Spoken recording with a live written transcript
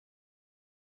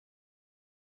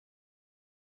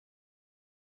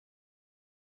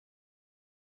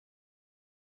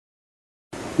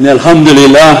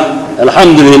Alhamdulillah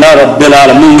Rabbil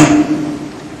Alameen.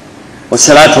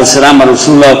 والصلاة والسلام على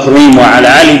رسول الله الكريم وعلى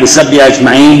آله وصحبه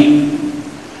أجمعين.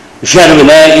 أشهد أن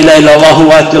لا إله إلا الله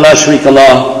وحده لا شريك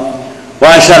له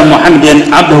وأشهد أن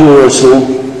محمدا عبده ورسوله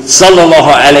صلى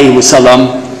الله عليه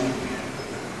وسلم.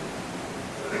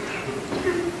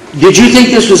 Did you think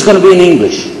this was going to be in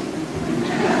English?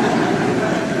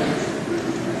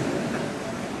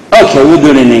 Okay, we'll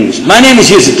do it in English. My name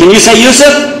is Yusuf. Can you say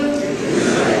Yusuf?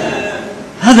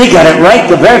 Oh, they got it right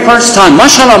the very first time.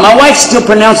 MashaAllah, my wife still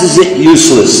pronounces it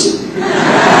useless.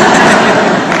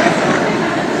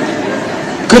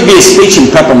 Could be a speech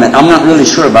impediment. I'm not really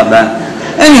sure about that.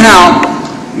 Anyhow,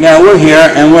 yeah, we're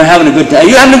here and we're having a good time. Are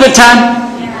you having a good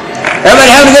time?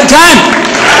 Everybody having a good time?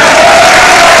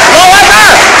 Allahu Akbar!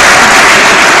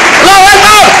 Allahu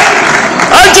Akbar!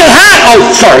 Al-Jihad! Oh,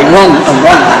 sorry, wrong.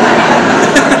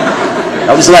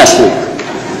 That was last week.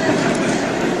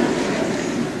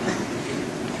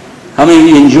 How many of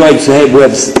you enjoyed Suhaib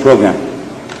Webb's program?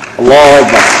 Allahu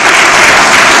Akbar.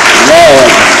 Allahu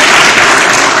Akbar.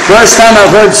 First time I've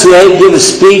heard Suhaib give a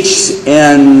speech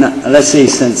in, let's see,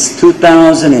 since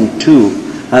 2002.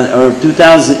 Or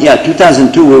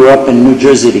 2002 we were up in New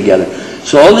Jersey together.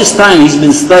 So all this time he's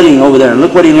been studying over there.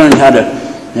 Look what he learned how to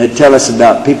tell us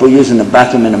about people using the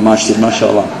bathroom in the masjid,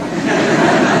 mashallah.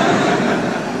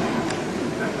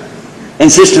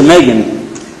 And Sister Megan,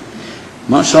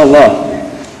 mashallah.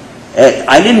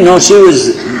 I didn't know she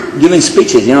was giving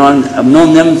speeches. You know, I've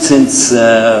known them since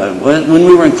when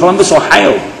we were in Columbus,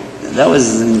 Ohio. That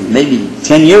was maybe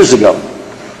 10 years ago.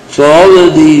 So all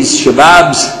of these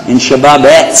shababs and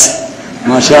shababettes,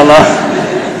 mashallah.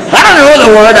 I don't know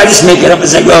the word, I just make it up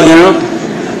as I go, you know.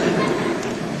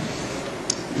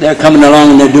 They're coming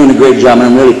along and they're doing a great job, and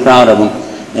I'm really proud of them.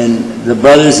 And the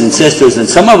brothers and sisters, and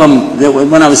some of them,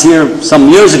 when I was here some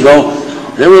years ago,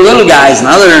 they were little guys and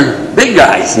other big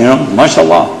guys, you know,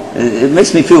 mashallah. It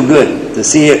makes me feel good to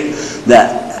see it,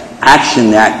 that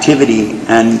action, the activity,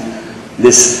 and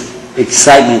this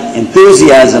excitement,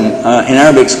 enthusiasm. In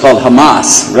Arabic it's called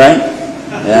Hamas, right?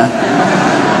 Yeah.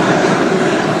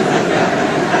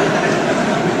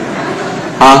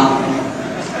 Huh?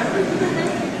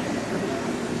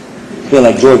 I feel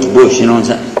like George Bush, you know what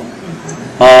I'm saying?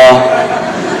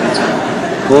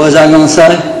 What was I going to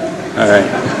say? All right.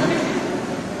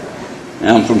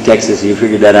 I'm from Texas, you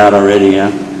figured that out already, yeah?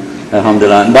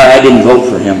 Alhamdulillah. But I didn't vote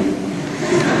for him.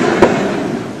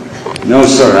 No,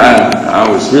 sir. I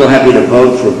was real happy to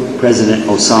vote for President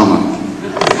Obama.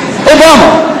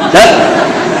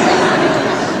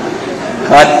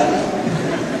 Cut.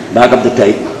 Back up the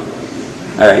tape.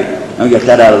 All right. I'll get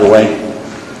that out of the way.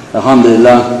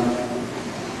 Alhamdulillah.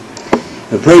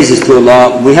 The praises to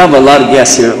Allah. We have a lot of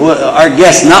guests here. Our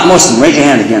guests, not Muslim. Raise your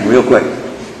hand again, real quick.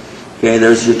 Okay,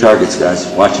 there's your targets, guys,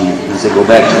 watching you as they go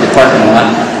back to the parking lot.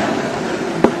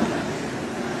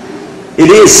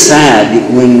 It is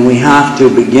sad when we have to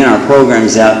begin our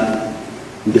programs out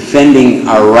defending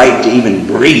our right to even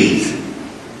breathe.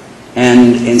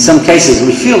 And in some cases,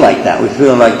 we feel like that. We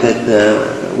feel like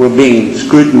that we're being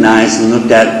scrutinized and looked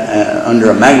at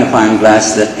under a magnifying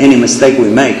glass, that any mistake we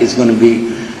make is going to be,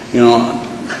 you know,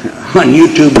 on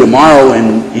YouTube tomorrow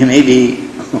and maybe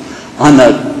on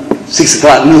the 6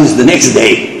 o'clock news the next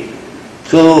day.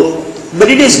 So, but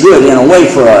it is good in a way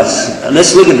for us.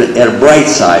 Let's look at it at a bright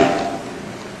side.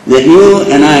 That you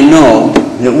and I know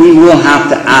that we will have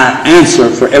to answer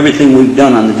for everything we've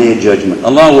done on the Day of Judgment.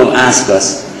 Allah will ask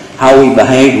us how we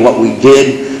behaved, what we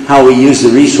did, how we used the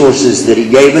resources that He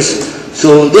gave us.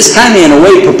 So this kind of in a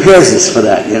way prepares us for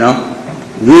that, you know.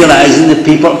 Realizing that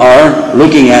people are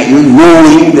looking at you,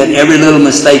 knowing that every little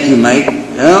mistake you make,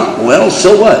 yeah, well,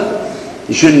 so what?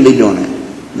 You shouldn't be doing it.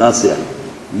 That's it.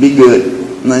 Be good.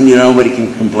 And then nobody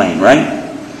can complain,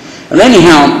 right? But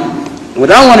anyhow,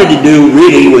 what I wanted to do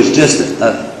really was just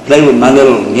play with my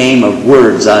little game of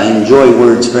words. I enjoy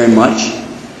words very much.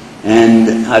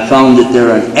 And I found that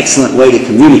they're an excellent way to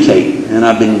communicate. And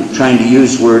I've been trying to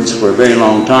use words for a very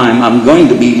long time. I'm going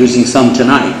to be using some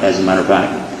tonight, as a matter of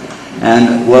fact.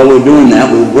 And while we're doing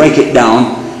that, we'll break it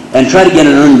down and try to get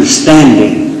an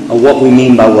understanding of what we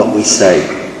mean by what we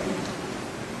say.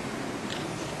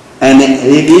 And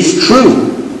it is true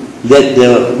that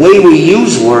the way we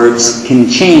use words can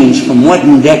change from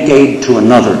one decade to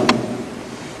another.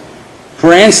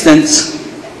 For instance,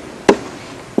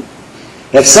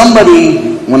 if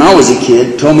somebody, when I was a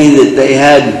kid, told me that they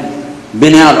had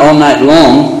been out all night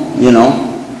long, you know,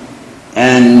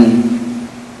 and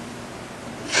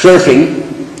surfing,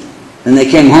 and they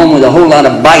came home with a whole lot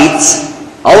of bites,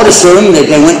 I would assume that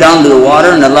they went down to the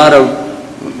water and a lot of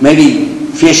maybe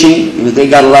fishing, they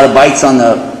got a lot of bites on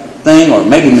the thing, or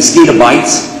maybe mosquito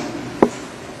bites.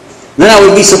 Then I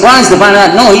would be surprised to find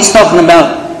out, no, he's talking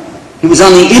about, he was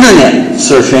on the internet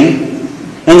surfing,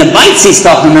 and the bytes he's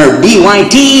talking about are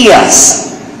B-Y-T-E-S.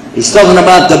 He's talking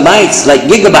about the bytes like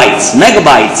gigabytes,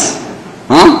 megabytes,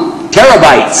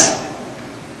 terabytes.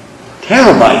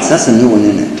 Terabytes, that's a new one,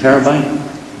 isn't it? Terabyte?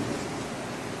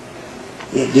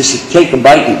 Yeah, just take a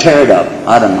byte and tear it up.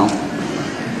 I don't know.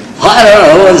 I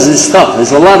don't know, what is this stuff?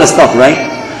 There's a lot of stuff, right?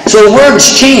 So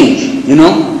words change, you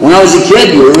know. When I was a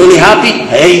kid, you were really happy.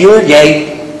 Hey, you were gay.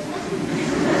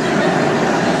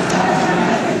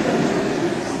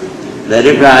 Let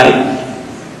it ride.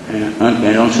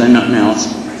 Okay, don't say nothing else.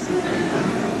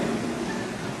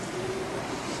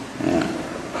 Yeah.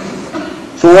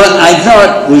 So what I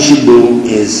thought we should do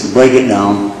is break it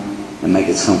down and make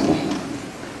it simple.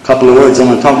 A couple of words I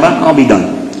want to talk about, I'll be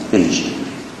done. Finished.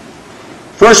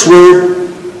 First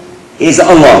word is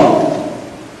Allah.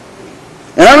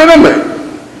 And I remember,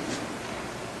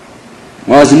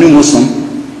 when I was a new Muslim,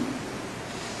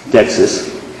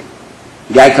 Texas,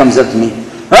 the guy comes up to me,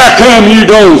 how come you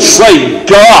don't say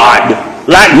God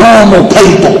like normal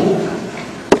people?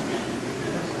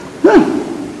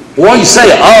 Why you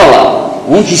say Allah?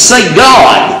 Won't you say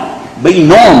God? Be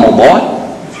normal, boy.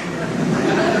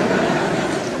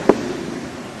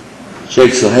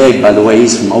 Sheikh, by the way,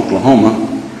 he's from Oklahoma.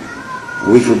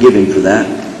 We forgive him for that.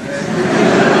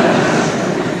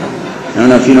 I don't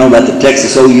know if you know about the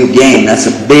Texas OU game. That's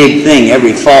a big thing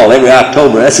every fall, every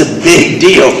October. That's a big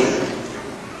deal.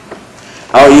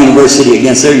 Our university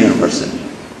against their university.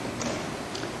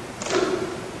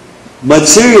 But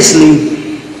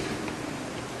seriously,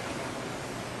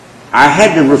 I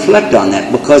had to reflect on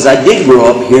that because I did grow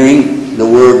up hearing the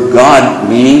word God,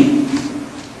 meaning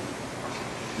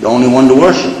the only one to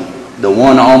worship, the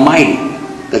one Almighty,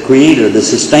 the Creator, the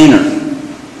Sustainer,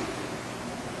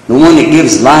 the one that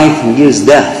gives life and gives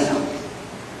death,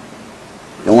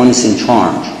 the one that's in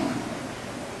charge.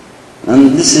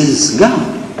 And this is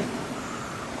God.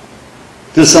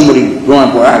 To somebody growing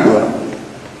up where I grew up.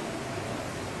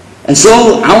 And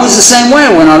so I was the same way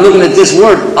when I was looking at this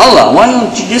word, Allah. Why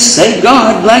don't you just say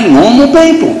God like normal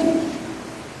people?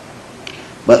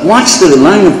 But watch the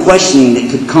line of questioning that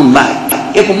could come back.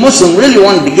 If a Muslim really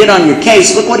wanted to get on your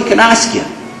case, look what he could ask you.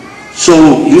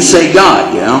 So you say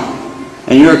God,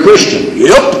 and you're a Christian.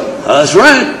 Yep, that's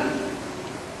right.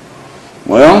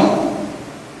 Well,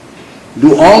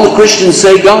 do all the Christians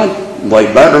say God?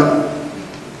 Well, better.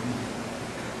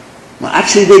 Well,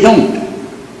 actually they don't.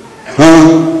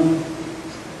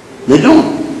 They don't.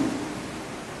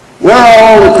 Where are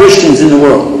all the Christians in the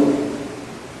world?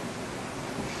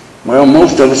 Well,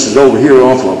 most of us is over here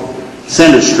off of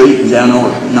Center Street and down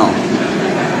over. No.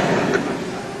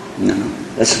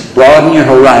 Let's broaden your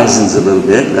horizons a little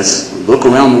bit. Let's look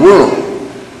around the world.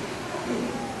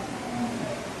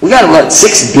 We got about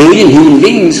 6 billion human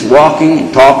beings walking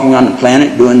and talking on the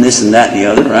planet, doing this and that and the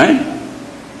other, right?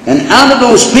 And out of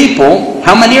those people,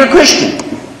 how many are Christian?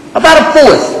 About a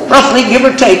fourth, roughly, give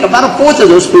or take, about a fourth of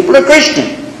those people are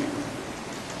Christian.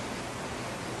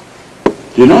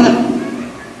 Do you know that?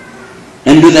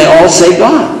 And do they all say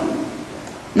God?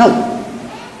 No.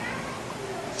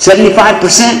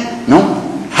 75%? No.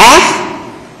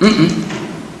 Half?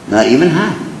 Not even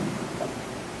half.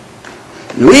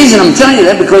 The reason I'm telling you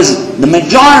that because the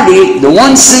majority, the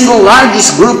one single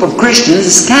largest group of Christians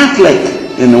is Catholic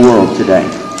in the world today.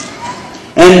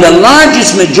 And the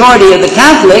largest majority of the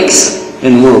Catholics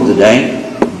in the world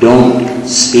today don't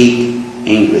speak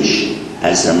English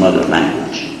as their mother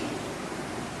language.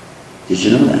 Did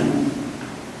you know that?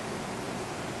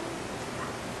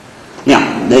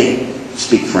 Yeah, they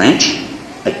speak French,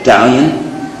 Italian,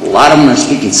 a lot of them are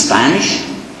speaking Spanish.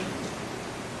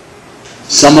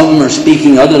 Some of them are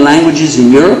speaking other languages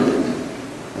in Europe.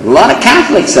 There are a lot of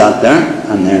Catholics out there,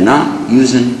 and they're not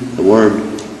using the word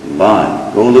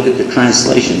God. Go look at the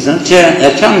translations. I'm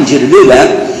telling you to do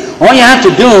that. All you have to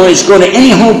do is go to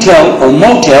any hotel or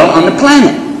motel on the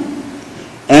planet.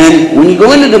 And when you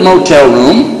go into the motel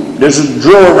room, there's a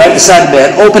drawer right beside the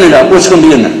bed. Open it up. What's going to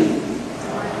be in there?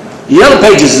 The Yellow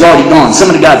Pages is already gone.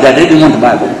 Somebody got that. They didn't want the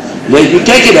Bible. You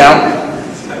take it out.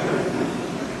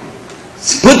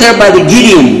 It's put there by the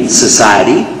Gideon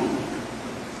Society.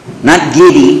 Not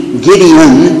Gideon.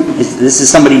 This is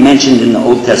somebody mentioned in the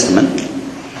Old Testament.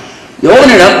 You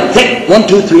open it up, take 1,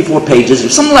 2, 3, 4 pages or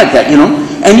something like that,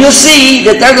 and you'll see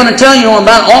that they're going to tell you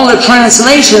about all the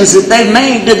translations that they've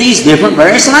made to these different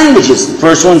various languages. The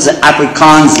first one's the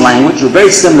Afrikaans language, very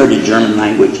similar to German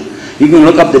language. You can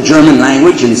look up the German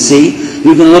language and see.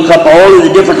 You can look up all of the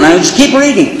different languages. Keep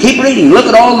reading. Keep reading. Look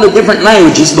at all the different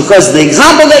languages, because the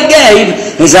example they gave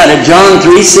is out of John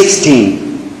 3:16.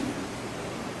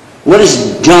 What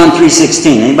is John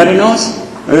 3:16? Anybody knows?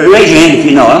 Raise your hand if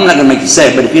you know. I'm not going to make you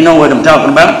say it, but if you know what I'm talking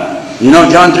about, you know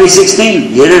John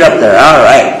 3:16? Get it up there. All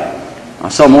right. I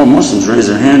saw more Muslims raise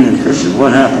their hand than Christians.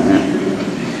 What happened here?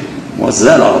 What's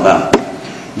that all about?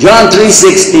 John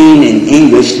 3:16 in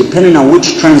English, depending on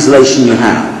which translation you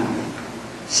have,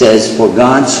 says, "For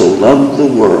God so loved the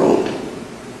world."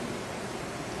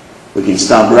 We can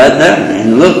stop right there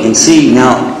and look and see.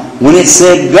 Now, when it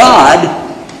said God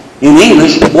in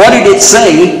English, what did it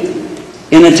say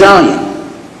in Italian?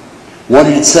 What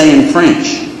did it say in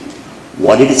French?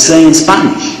 What did it say in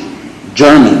Spanish?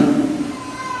 German?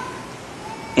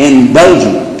 In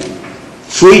Belgium?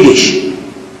 Swedish?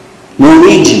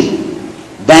 Norwegian?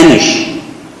 Danish?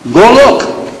 Go look.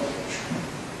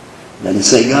 Doesn't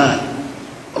say God.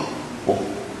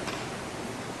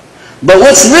 But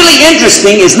what's really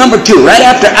interesting is number 2. Right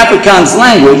after Afrikaans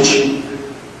language,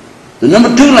 the number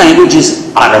 2 language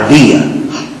is Arabiya.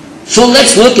 So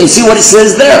let's look and see what it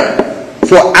says there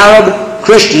for Arab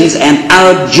Christians and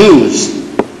Arab Jews.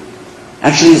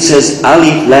 Actually, it says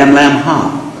Alif Lam Lam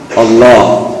Ha,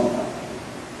 Allah.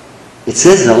 It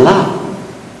says Allah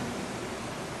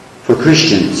for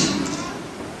Christians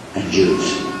and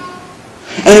Jews.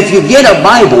 And if you get a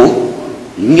Bible,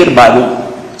 you can get a Bible.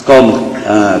 It's called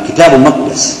Kitab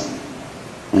al-Maqdis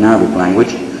in Arabic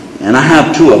language, and I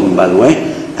have 2 of them, by the way.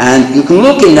 And you can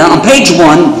look in there on page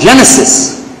 1,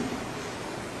 Genesis.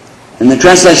 In the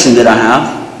translation that I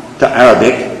have to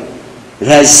Arabic, it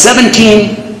has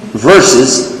 17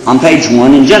 verses on page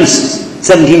 1 in Genesis.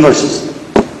 17 verses.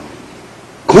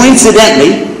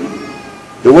 Coincidentally,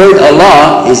 the word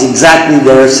Allah is exactly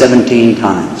there 17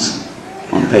 times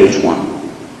on page 1.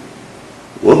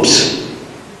 Whoops.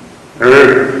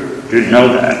 Didn't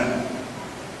know that.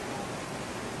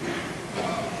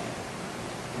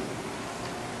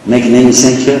 Making any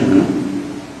sense yet? No.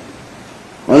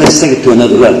 Well, let's take it to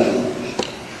another level.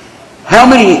 How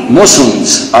many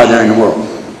Muslims are there in the world?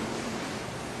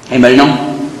 Anybody know?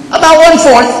 About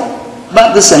 1/4.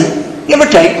 About the same. Give or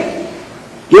take.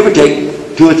 Give or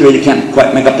take. 2 or 3 that can't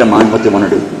quite make up their mind what they want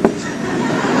to do.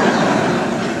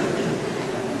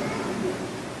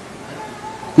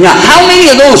 Now, how many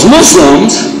of those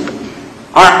Muslims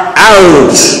are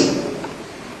Arabs?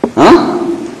 Huh?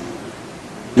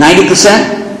 90%?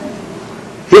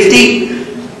 50?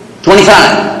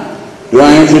 25? Do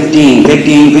I hear 15?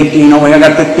 15, 15, oh, I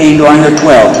got 15. Do I hear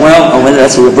 12? 12? Oh, well,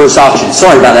 that's a reverse auction.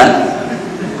 Sorry about that.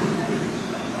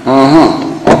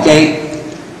 Okay.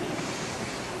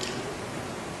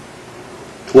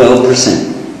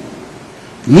 12%.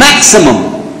 Maximum.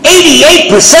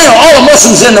 88% of all the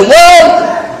Muslims in the world,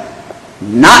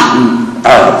 not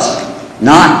Arabs.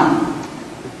 Not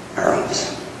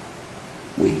Arabs.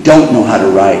 We don't know how to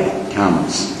ride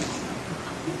camels.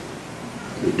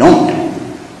 We don't.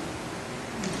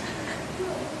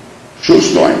 True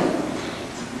story.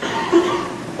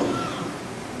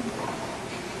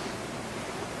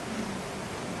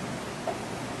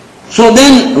 So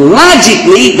then,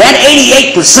 logically, that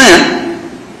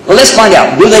 88%, well, let's find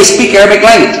out. Do they speak Arabic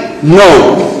language?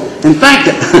 No. In fact,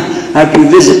 after you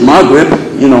visit Maghreb,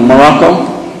 you know, Morocco,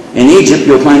 in Egypt,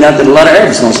 you'll find out that a lot of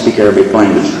Arabs don't speak Arabic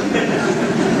language.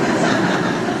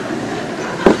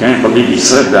 I can't believe you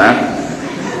said that.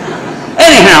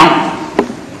 Anyhow,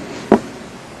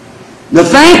 the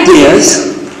fact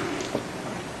is,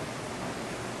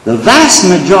 the vast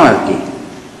majority,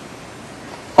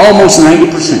 almost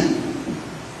 90%,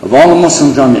 of all the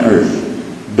Muslims on the earth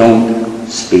don't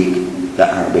speak the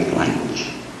Arabic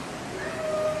language.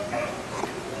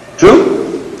 True?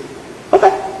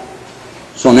 Okay.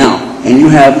 So now, and you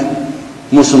have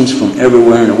Muslims from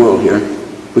everywhere in the world here.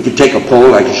 We could take a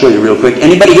poll. I can show you real quick.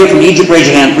 Anybody here from Egypt? Raise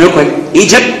your hand real quick.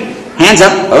 Egypt? Hands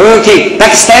up. Okay.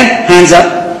 Pakistan? Hands up.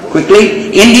 Quickly.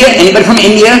 India? Anybody from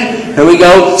India? Here we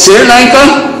go. Sri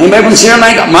Lanka? Anybody from Sri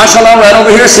Lanka? MashaAllah, right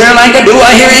over here, Sri Lanka. Do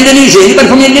I hear Indonesia? Anybody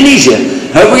from Indonesia?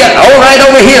 Have we got, oh, right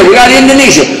over here, we got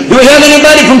Indonesia. Do we have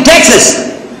anybody from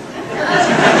Texas?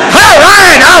 All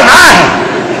right, all right.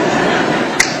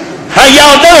 How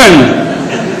y'all doing?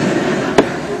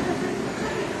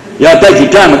 Y'all take your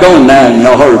time of going there and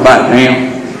y'all hurry back,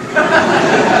 man.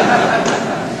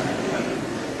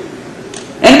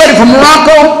 Anybody from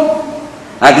Morocco?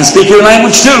 I can speak your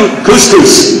language too.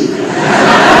 Couscous.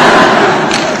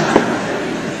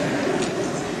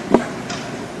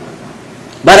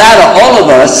 But out of all of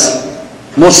us,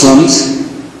 Muslims,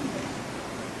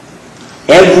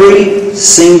 every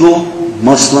single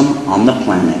Muslim on the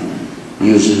planet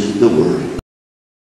uses the word